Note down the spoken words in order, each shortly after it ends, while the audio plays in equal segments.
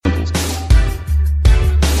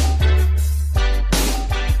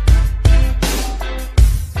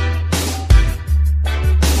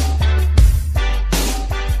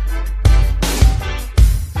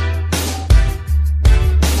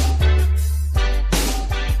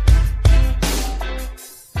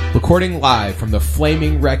Recording live from the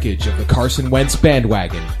flaming wreckage of the Carson Wentz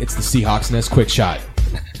bandwagon, it's the Seahawks Nest Quick Shot.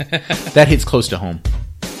 That hits close to home.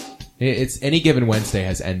 It's any given Wednesday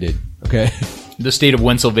has ended, okay? The state of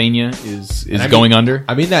Pennsylvania is going under.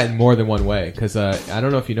 I mean that in more than one way, because I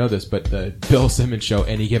don't know if you know this, but the Bill Simmons show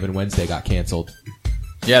Any Given Wednesday got canceled.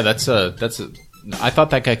 Yeah, that's a. I thought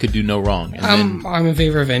that guy could do no wrong. And I'm in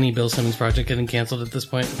favor of any Bill Simmons project getting canceled at this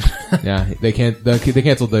point. Yeah, they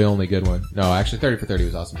canceled the only good one. No, actually 30 for 30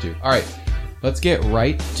 was awesome too. All right, let's get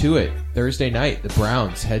right to it. Thursday night, the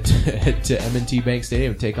Browns head to M&T Bank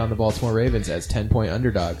Stadium to take on the Baltimore Ravens as 10-point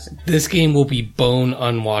underdogs. This game will be bone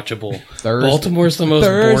unwatchable. Baltimore's the most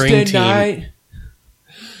boring team. Night.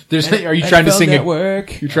 Are you trying to sing You're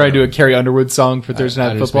trying to do a Carrie Underwood song for Thursday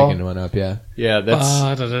Night Football? I'm just making one up, yeah. Yeah,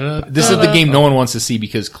 this is the game no one wants to see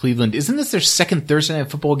because Cleveland... Isn't this their second Thursday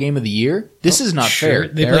Night Football game of the year? This is not fair.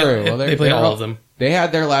 They play all of them. They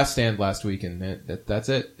had their last stand last week, and that's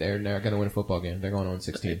it. They're not going to win a football game. They're going on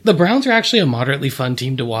 16. The Browns are actually a moderately fun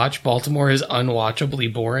team to watch. Baltimore is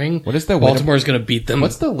unwatchably boring. What is the Baltimore's going to beat them.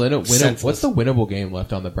 What's the winnable game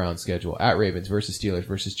left on the Browns schedule? At Ravens versus Steelers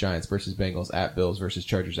versus Giants versus Bengals, at Bills versus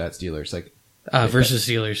Chargers, at Steelers. Versus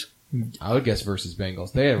Steelers. I would guess versus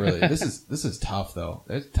Bengals. They really this is tough though.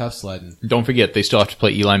 It's tough sledding. Don't forget they still have to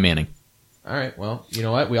play Eli Manning. All right, well, you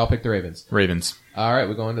know what? We all picked the Ravens. All right,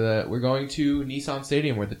 we're going to Nissan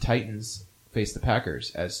Stadium where the Titans face the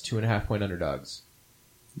Packers as 2.5-point underdogs.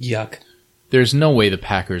 Yuck. There's no way the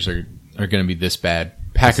Packers are going to be this bad.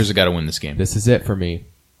 Packers have got to win this game. This is it for me.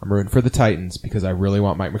 I'm rooting for the Titans because I really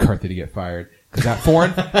want Mike McCarthy to get fired. Because at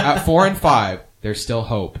 4-5, there's still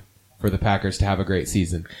hope for the Packers to have a great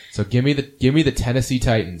season. So give me the Tennessee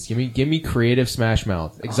Titans. Give me creative Smash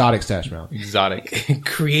Mouth, exotic Smash Mouth,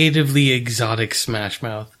 creatively exotic Smash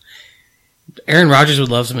Mouth. Aaron Rodgers would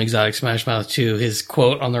love some exotic Smash Mouth too. His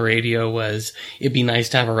quote on the radio was, "It'd be nice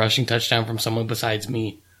to have a rushing touchdown from someone besides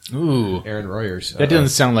me." Ooh, Aaron Rodgers. That doesn't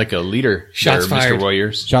sound like a leader. Shots fired, Mr.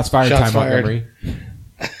 Rodgers. Shots fired. Shots Time fired. Montgomery.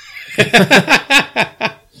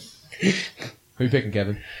 Who are you picking,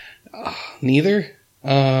 Kevin? Neither.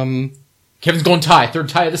 Kevin's going tie. Third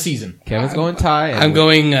tie of the season. Kevin's going tie. I'm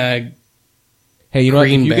going. Hey, you know what?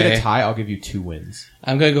 If you Bay. get a tie, I'll give you 2 wins.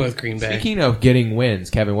 I'm going to go with Green Bay. Speaking of getting wins,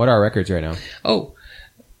 Kevin, what are our records right now? Oh,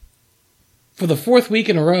 for the 4th week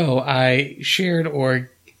in a row, I shared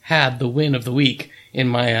or had the win of the week in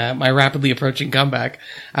my my rapidly approaching comeback.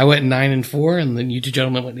 I went 9-4, and then you two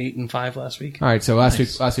gentlemen went 8-5 last week. All right, so last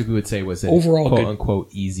week we would say was an overall quote good. Unquote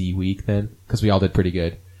easy week then, because we all did pretty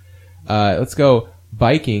good. Let's go.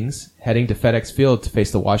 Vikings heading to FedEx Field to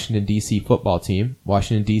face the Washington, D.C. football team.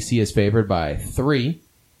 Washington, D.C. is favored by 3.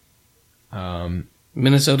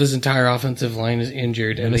 Minnesota's entire offensive line is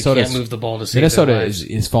injured, and they can't move the ball to save Minnesota their lives.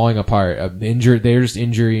 is falling apart. There's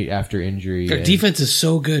injury after injury. Their defense is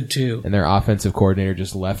so good, too. And their offensive coordinator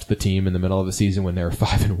just left the team in the middle of the season when they were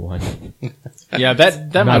 5-1. Yeah,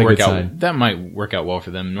 that might work out. Sign. That might work out well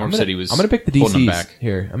for them. Norm said he was. I'm going to pick the holding them DCs back.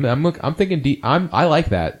 here. I'm thinking I like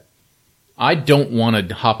that. I don't want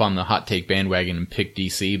to hop on the hot take bandwagon and pick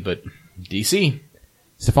DC, but DC.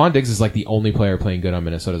 Stephon Diggs is like the only player playing good on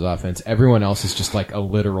Minnesota's offense. Everyone else is just like a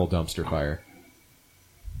literal dumpster fire.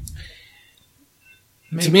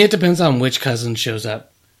 Maybe. To me, it depends on which Cousins shows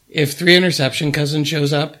up. If 3-interception Cousins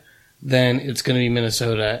shows up, then it's going to be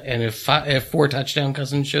Minnesota. And if 4-touchdown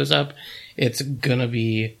Cousins shows up, it's going to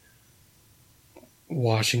be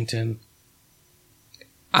Washington.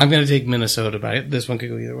 I'm going to take Minnesota, but this one could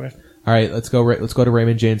go either way. All right, let's go to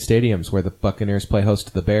Raymond James Stadiums where the Buccaneers play host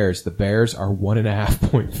to the Bears. The Bears are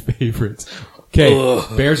 1.5-point favorites. Okay,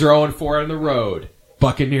 Bears are 0-4 on the road.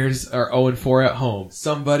 Buccaneers are 0-4 at home.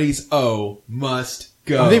 Somebody's O must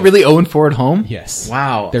go. Are they really 0-4 at home? Yes.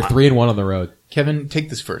 Wow. They're 3-1 on the road. Kevin, take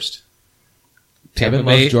this first. Kevin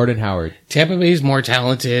loves Jordan Howard. Tampa Bay's more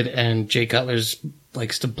talented, and Jay Cutler's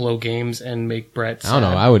likes to blow games and make Brett sad. I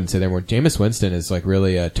don't know. I wouldn't say they're more. Jameis Winston is like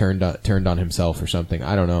really turned on himself or something.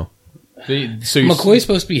 I don't know. McCoy's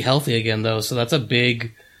supposed to be healthy again, though, so that's a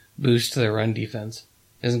big boost to their run defense.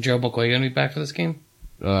 Isn't Gerald McCoy going to be back for this game?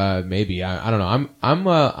 Maybe. I don't know.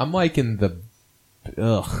 I'm liking the.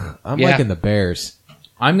 Liking the Bears.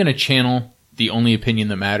 I'm going to channel the only opinion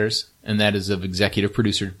that matters, and that is of executive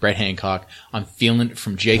producer Brett Hancock. I'm feeling it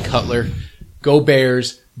from Jay Cutler. Go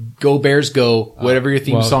Bears. Go Bears, go. Whatever your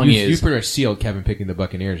theme song is. You pretty much sealed Kevin picking the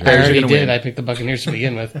Buccaneers. Right? I already did. I picked the Buccaneers to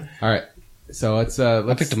begin with. All right. So let's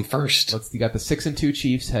I picked them first. You got the 6-2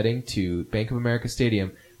 Chiefs heading to Bank of America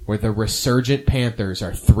Stadium, where the resurgent Panthers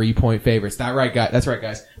are 3-point favorites. That's right,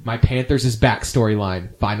 guys. My Panthers is back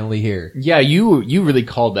storyline finally here. Yeah, you really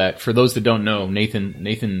called that. For those that don't know,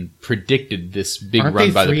 Nathan predicted this big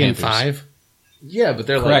run by the Panthers. Aren't they 3-5? Yeah, but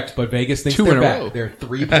they're Correct, but Vegas thinks two they're in a back. row. They're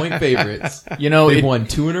 3-point favorites. They've won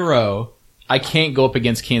 2 in a row. I can't go up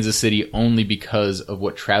against Kansas City only because of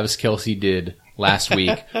what Travis Kelce did last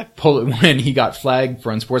week. When he got flagged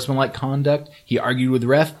for unsportsmanlike conduct, he argued with the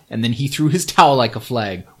ref, and then he threw his towel like a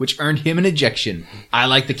flag, which earned him an ejection. I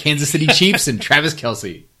like the Kansas City Chiefs and Travis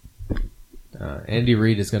Kelce. Andy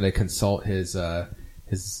Reid is going to consult his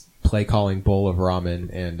play calling bowl of ramen,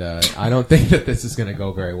 and I don't think that this is going to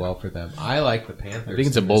go very well for them. I like the Panthers. I think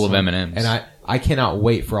it's a bowl of M&Ms. And I cannot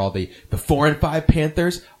wait for all the 4-5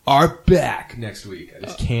 Panthers are back next week. I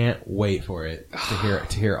just can't wait for it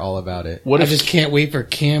to hear all about it. I just can't wait for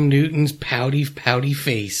Cam Newton's pouty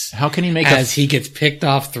face. How can he make he gets picked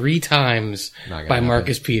off 3 times by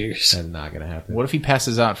Marcus Peters? That's not going to happen. What if he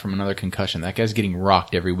passes out from another concussion? That guy's getting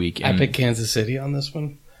rocked every week. I pick Kansas City on this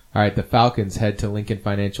one. All right, the Falcons head to Lincoln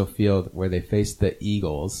Financial Field where they face the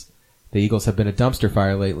Eagles. The Eagles have been a dumpster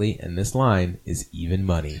fire lately, and this line is even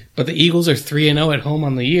money. But the Eagles are 3-0 at home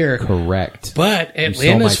on the year. Correct. But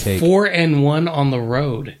Atlanta's 4-1 on the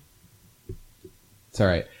road. It's all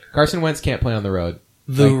right. Carson Wentz can't play on the road.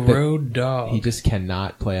 Road dog. He just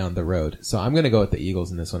cannot play on the road. So I'm going to go with the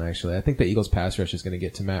Eagles in this one, actually. I think the Eagles' pass rush is going to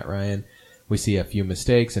get to Matt Ryan. We see a few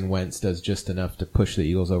mistakes, and Wentz does just enough to push the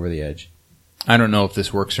Eagles over the edge. I don't know if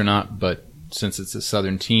this works or not, but since it's a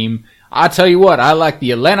Southern team, I tell you what, I like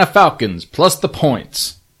the Atlanta Falcons plus the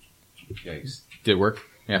points. Yikes. Did it work?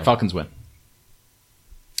 Yeah, No. Falcons win.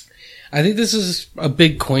 I think this is a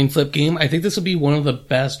big coin flip game. I think this will be one of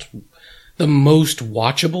the most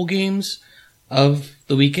watchable games of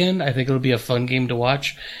the weekend. I think it'll be a fun game to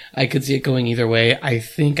watch. I could see it going either way. I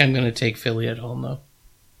think I'm going to take Philly at home, though.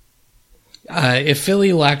 If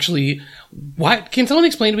Philly will actually... Can someone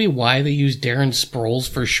explain to me why they use Darren Sproles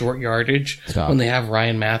for short yardage when they have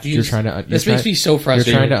Ryan Matthews? This makes me so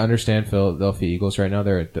frustrated. You're trying to understand Philadelphia Eagles right now.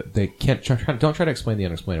 They can't. Don't try to explain the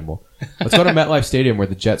unexplainable. Let's go to MetLife Stadium where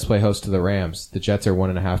the Jets play host to the Rams. The Jets are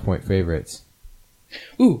 1.5 point favorites.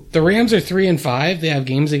 Ooh, the Rams are 3-5. They have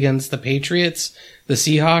games against the Patriots, the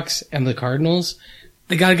Seahawks, and the Cardinals.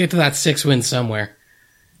 They got to get to that 6 win somewhere.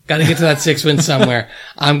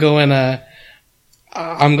 I'm going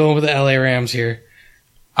with the LA Rams here.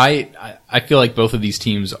 I feel like both of these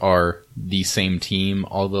teams are the same team,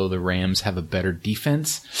 although the Rams have a better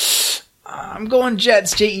defense. I'm going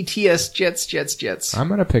Jets, Jets, Jets. I'm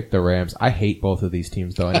going to pick the Rams. I hate both of these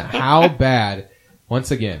teams, though. And how bad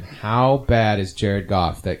is Jared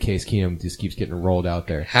Goff that Case Keenum just keeps getting rolled out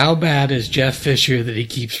there? How bad is Jeff Fisher that he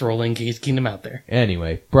keeps rolling Case Keenum out there?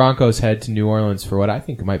 Anyway, Broncos head to New Orleans for what I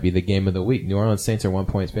think might be the game of the week. New Orleans Saints are 1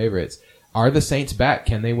 point favorites. Are the Saints back?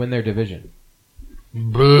 Can they win their division?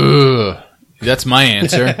 Boo. That's my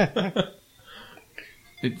answer.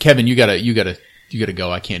 Kevin, you gotta go.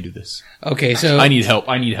 I can't do this. Okay, so I need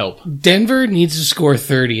help. Denver needs to score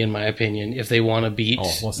 30, in my opinion, if they want to beat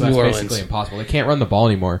So that's New Orleans. basically impossible. They can't run the ball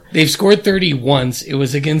anymore. They've scored 30 once. It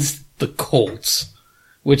was against the Colts,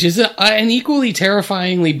 which is an equally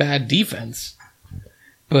terrifyingly bad defense.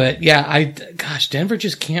 But yeah, Denver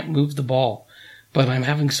just can't move the ball. But I'm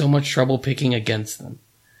having so much trouble picking against them.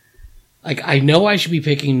 Like, I know I should be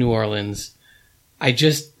picking New Orleans. I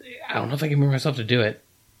don't know if I can bring myself to do it.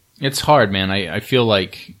 It's hard, man. I feel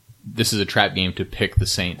like this is a trap game to pick the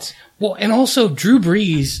Saints. Well, and also, Drew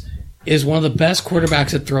Brees is one of the best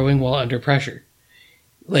quarterbacks at throwing while under pressure.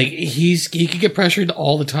 Like, he could get pressured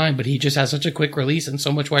all the time, but he just has such a quick release and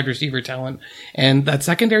so much wide receiver talent. And that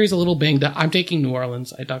secondary is a little banged up. I'm taking New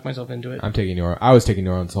Orleans. I talked myself into it. I'm taking New Orleans. I was taking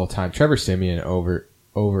New Orleans the whole time. Trevor Siemian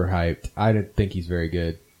overhyped. I didn't think he's very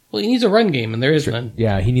good. Well, he needs a run game, and there is none.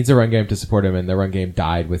 Yeah, he needs a run game to support him, and the run game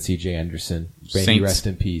died with C.J. Anderson. May he rest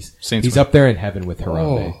in peace. He's up there in heaven with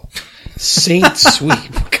Harambe. Saints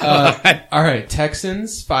sweep. God. All right,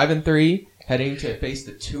 Texans 5-3. Heading to face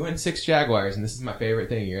the 2-6 Jaguars, and this is my favorite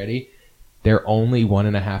thing. You ready? They're only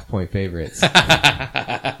 1.5 point favorites.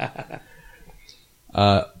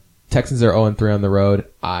 Texans are 0-3 on the road.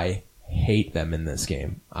 I hate them in this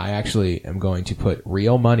game. I actually am going to put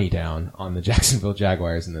real money down on the Jacksonville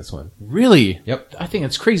Jaguars in this one. Really? Yep. I think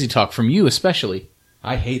it's crazy talk from you, especially.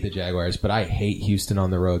 I hate the Jaguars, but I hate Houston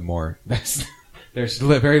on the road more. There's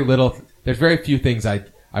very few things I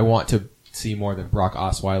want to see more than Brock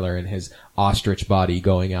Osweiler and his ostrich body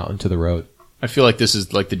going out into the road. I feel like this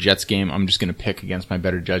is like the Jets game. I'm just going to pick against my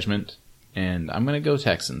better judgment, and I'm going to go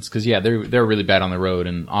Texans because they're really bad on the road,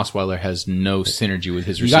 and Osweiler has no synergy with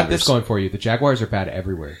his receivers. You got this going for you. The Jaguars are bad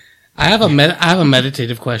everywhere. I have a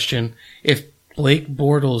meditative question. If Blake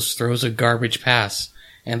Bortles throws a garbage pass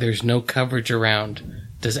and there's no coverage around,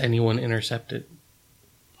 does anyone intercept it?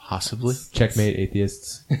 Possibly. Checkmate,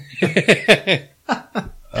 atheists.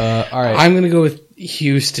 All right. I'm going to go with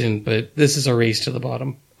Houston, but this is a race to the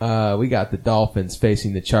bottom. We got the Dolphins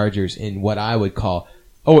facing the Chargers in what I would call,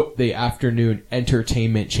 the afternoon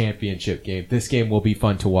entertainment championship game. This game will be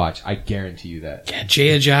fun to watch. I guarantee you that. Yeah,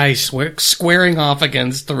 Jay Ajayi squaring off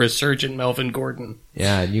against the resurgent Melvin Gordon.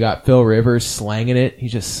 Yeah, and you got Phil Rivers slanging it.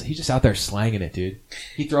 He's just out there slanging it, dude.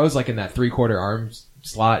 He throws like in that 3/4 arm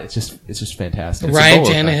slot. It's just fantastic. Ryan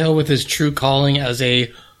Tannehill with his true calling as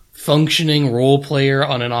a functioning role player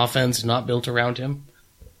on an offense not built around him.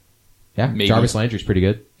 Yeah, Maybe. Jarvis Landry's pretty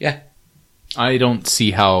good. Yeah. I don't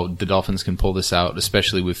see how the Dolphins can pull this out,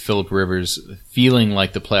 especially with Phillip Rivers feeling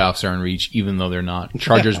like the playoffs are in reach, even though they're not.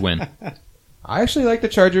 Chargers win. I actually like the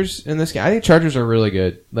Chargers in this game. I think Chargers are really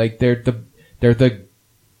good. Like they're the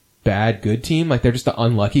bad good team. Like they're just the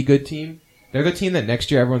unlucky good team. They're the team that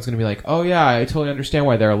next year everyone's going to be like, oh yeah, I totally understand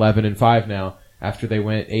why they're 11-5 now after they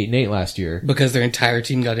went 8-8 last year. Because their entire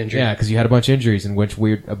team got injured. Yeah, because you had a bunch of injuries and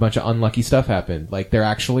a bunch of unlucky stuff happened. Like they're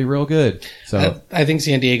actually real good. So I think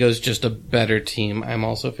San Diego's just a better team. I'm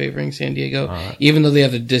also favoring San Diego, even though they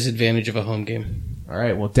have the disadvantage of a home game. All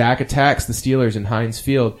right. Well, Dak attacks the Steelers in Heinz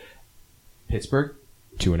Field. Pittsburgh,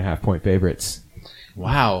 2.5-point favorites.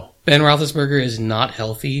 Wow. Ben Roethlisberger is not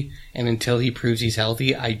healthy, and until he proves he's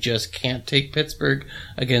healthy, I just can't take Pittsburgh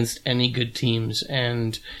against any good teams.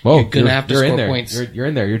 And you're going to have to score points. You're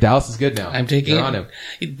in there. Your Dallas is good now. I'm taking You're on him.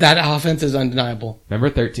 That offense is undeniable.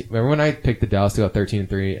 Remember when I picked the Dallas to go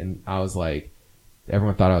 13-3, and I was like,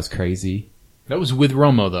 everyone thought I was crazy. That was with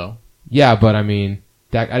Romo, though. Yeah, but I mean,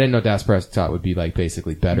 Dak. I didn't know Dak Prescott would be like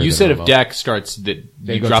basically better. You than said Romo. if Dak starts, that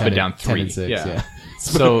you drop it down 3. 10-6, yeah.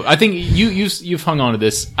 So I think you've hung on to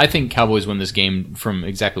this. I think Cowboys win this game from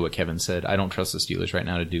exactly what Kevin said. I don't trust the Steelers right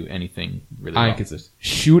now to do anything really well.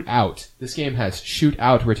 Shootout. This game has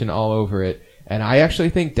shootout written all over it, and I actually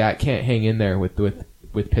think Dak can't hang in there with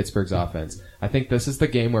Pittsburgh's offense. I think this is the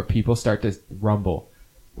game where people start to rumble.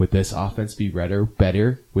 Would this offense be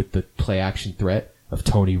better with the play action threat of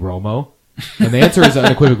Tony Romo? And the answer is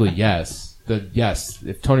unequivocally yes. Yes.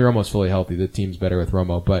 If Tony Romo's fully healthy, the team's better with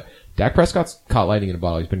Romo, but Dak Prescott's caught lightning in a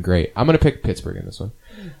bottle. He's been great. I'm going to pick Pittsburgh in this one.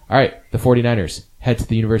 All right, the 49ers head to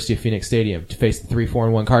the University of Phoenix Stadium to face the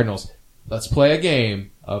 3-4-1 Cardinals. Let's play a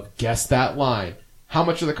game of guess that line. How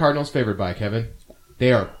much are the Cardinals favored by, Kevin?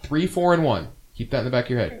 They are 3-4-1. Keep that in the back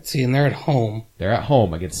of your head. See, and they're at home. They're at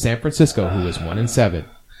home against San Francisco, who is 1-7.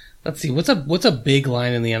 Let's see. What's a big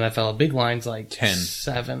line in the NFL? A big line's like 10.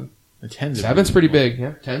 7. 7's pretty big.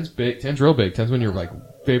 Yeah, 10's big. 10's real big. 10's when you're like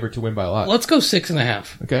favored to win by a lot. Let's go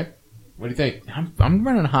 6.5. Okay. What do you think? I'm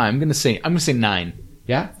running high. I'm gonna say 9.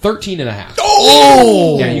 Yeah, 13.5.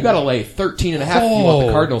 Oh! Yeah, you got to lay 13.5 if you want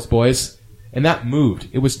the Cardinals, boys. And that moved.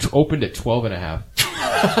 It was opened at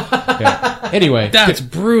 12.5. Okay. Anyway, that's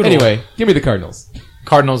brutal. Anyway, give me the Cardinals.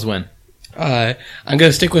 Cardinals win. I'm going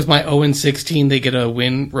to stick with my 0-16. They get a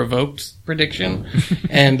win revoked prediction,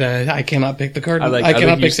 and I cannot pick the Cardinals. I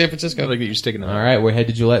cannot pick San Francisco. I like that you're sticking to that. All right, we're headed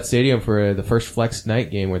to Gillette Stadium for the first flex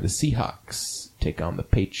night game where the Seahawks take on the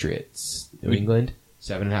Patriots. New England,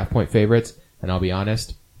 7.5-point favorites. And I'll be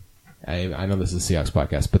honest, I know this is a Seahawks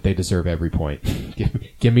podcast, but they deserve every point.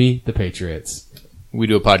 Give me the Patriots. We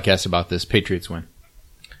do a podcast about this. Patriots win.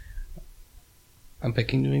 I'm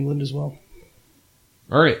picking New England as well.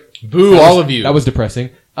 All right. Boo, all of you. That was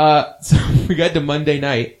depressing. So we got to Monday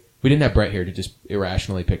night. We didn't have Brett here to just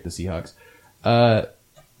irrationally pick the Seahawks.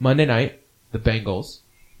 Monday night, the Bengals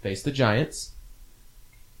face the Giants.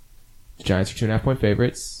 The Giants are 2.5-point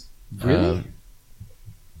favorites. Really?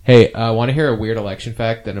 Hey, want to hear a weird election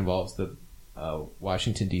fact that involves the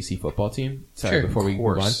Washington, D.C. football team? Sorry, sure, before we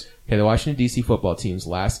move on. Okay, the Washington, D.C. football team's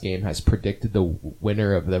last game has predicted the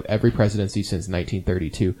winner of every presidency since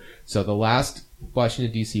 1932. So the last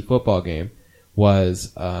Washington, D.C. football game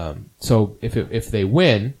was, so if they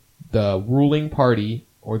win, the ruling party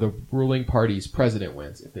or the ruling party's president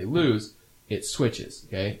wins. If they lose, it switches,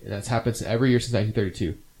 okay? And that's happened every year since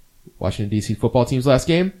 1932. Washington, D.C. football team's last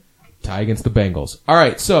game, tie against the Bengals. All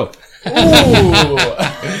right, so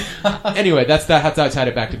anyway, that's how I tied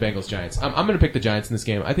it back to Bengals Giants. I'm going to pick the Giants in this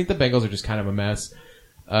game. I think the Bengals are just kind of a mess.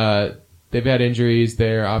 They've had injuries.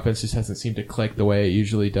 Their offense just hasn't seemed to click the way it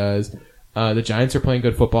usually does. The Giants are playing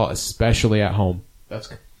good football, especially at home. That's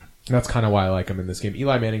kind of why I like them in this game.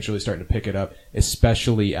 Eli Manning's really starting to pick it up,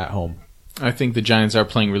 especially at home. I think the Giants are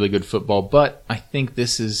playing really good football, but I think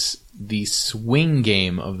this is the swing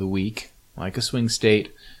game of the week. Like a swing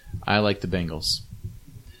state, I like the Bengals.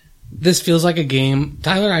 This feels like a game.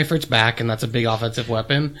 Tyler Eifert's back, and that's a big offensive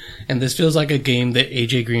weapon. And this feels like a game that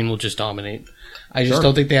AJ Green will just dominate. I just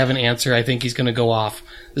don't think they have an answer. I think he's going to go off.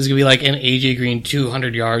 This is going to be like an AJ Green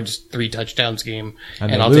 200 yards, 3 touchdowns game,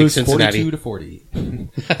 and I'll take Cincinnati 42-40.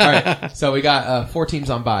 All right, so we got 4 teams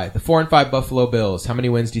on bye. The 4-5 Buffalo Bills. How many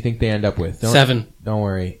wins do you think they end up with? 7. Don't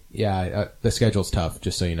worry. Yeah, the schedule's tough.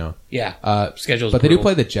 Just so you know. Yeah, schedule's. But brutal. they do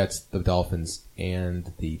play the Jets, the Dolphins,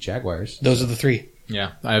 and the Jaguars. Those are the 3.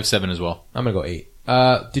 Yeah, I have 7 as well. I'm gonna go 8.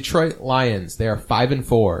 Detroit Lions. They are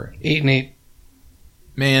 5-4. 8-8.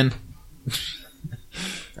 Man.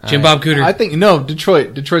 Jim Bob Cooter. I think, no,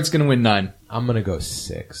 Detroit's going to win 9. I'm gonna go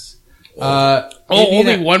 6.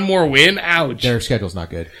 Only one more win? Ouch. Their schedule's not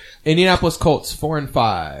good. Indianapolis Colts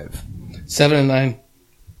 4-5. 7-9.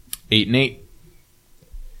 8-8.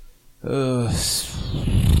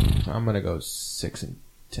 I'm gonna go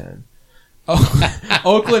 6-10.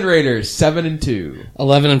 Oakland Raiders 7-2.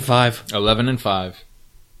 11-5.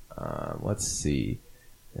 11-5. Let's see.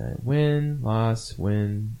 Win, loss.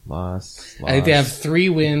 I think they have 3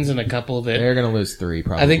 wins and a couple that They're gonna lose 3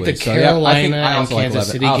 probably. I think the So, Carolina I and also like Kansas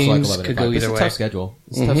 11 City I also like games 11 could and go 5. either It's a way. tough schedule.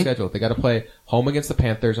 It's a tough schedule. They got to play home against the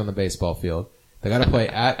Panthers on the baseball field. They got to play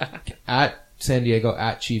at San Diego,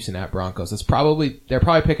 at Chiefs, and at Broncos. They're probably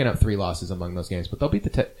picking up 3 losses among those games, but they'll beat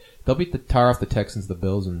the tar off the Texans, the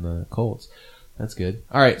Bills, and the Colts. That's good.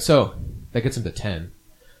 All right, so that gets them to 10.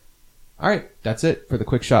 All right, that's it for the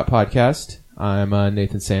Quick Shot Podcast. I'm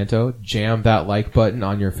Nathan Santo. Jam that like button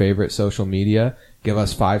on your favorite social media. Give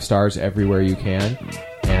us 5 stars everywhere you can.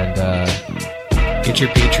 And Get your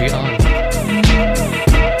Patreon.